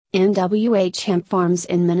MWH hemp farms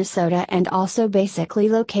in Minnesota and also basically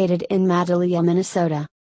located in Madelia, Minnesota.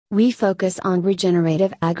 We focus on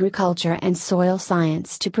regenerative agriculture and soil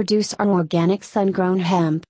science to produce our organic sun-grown hemp,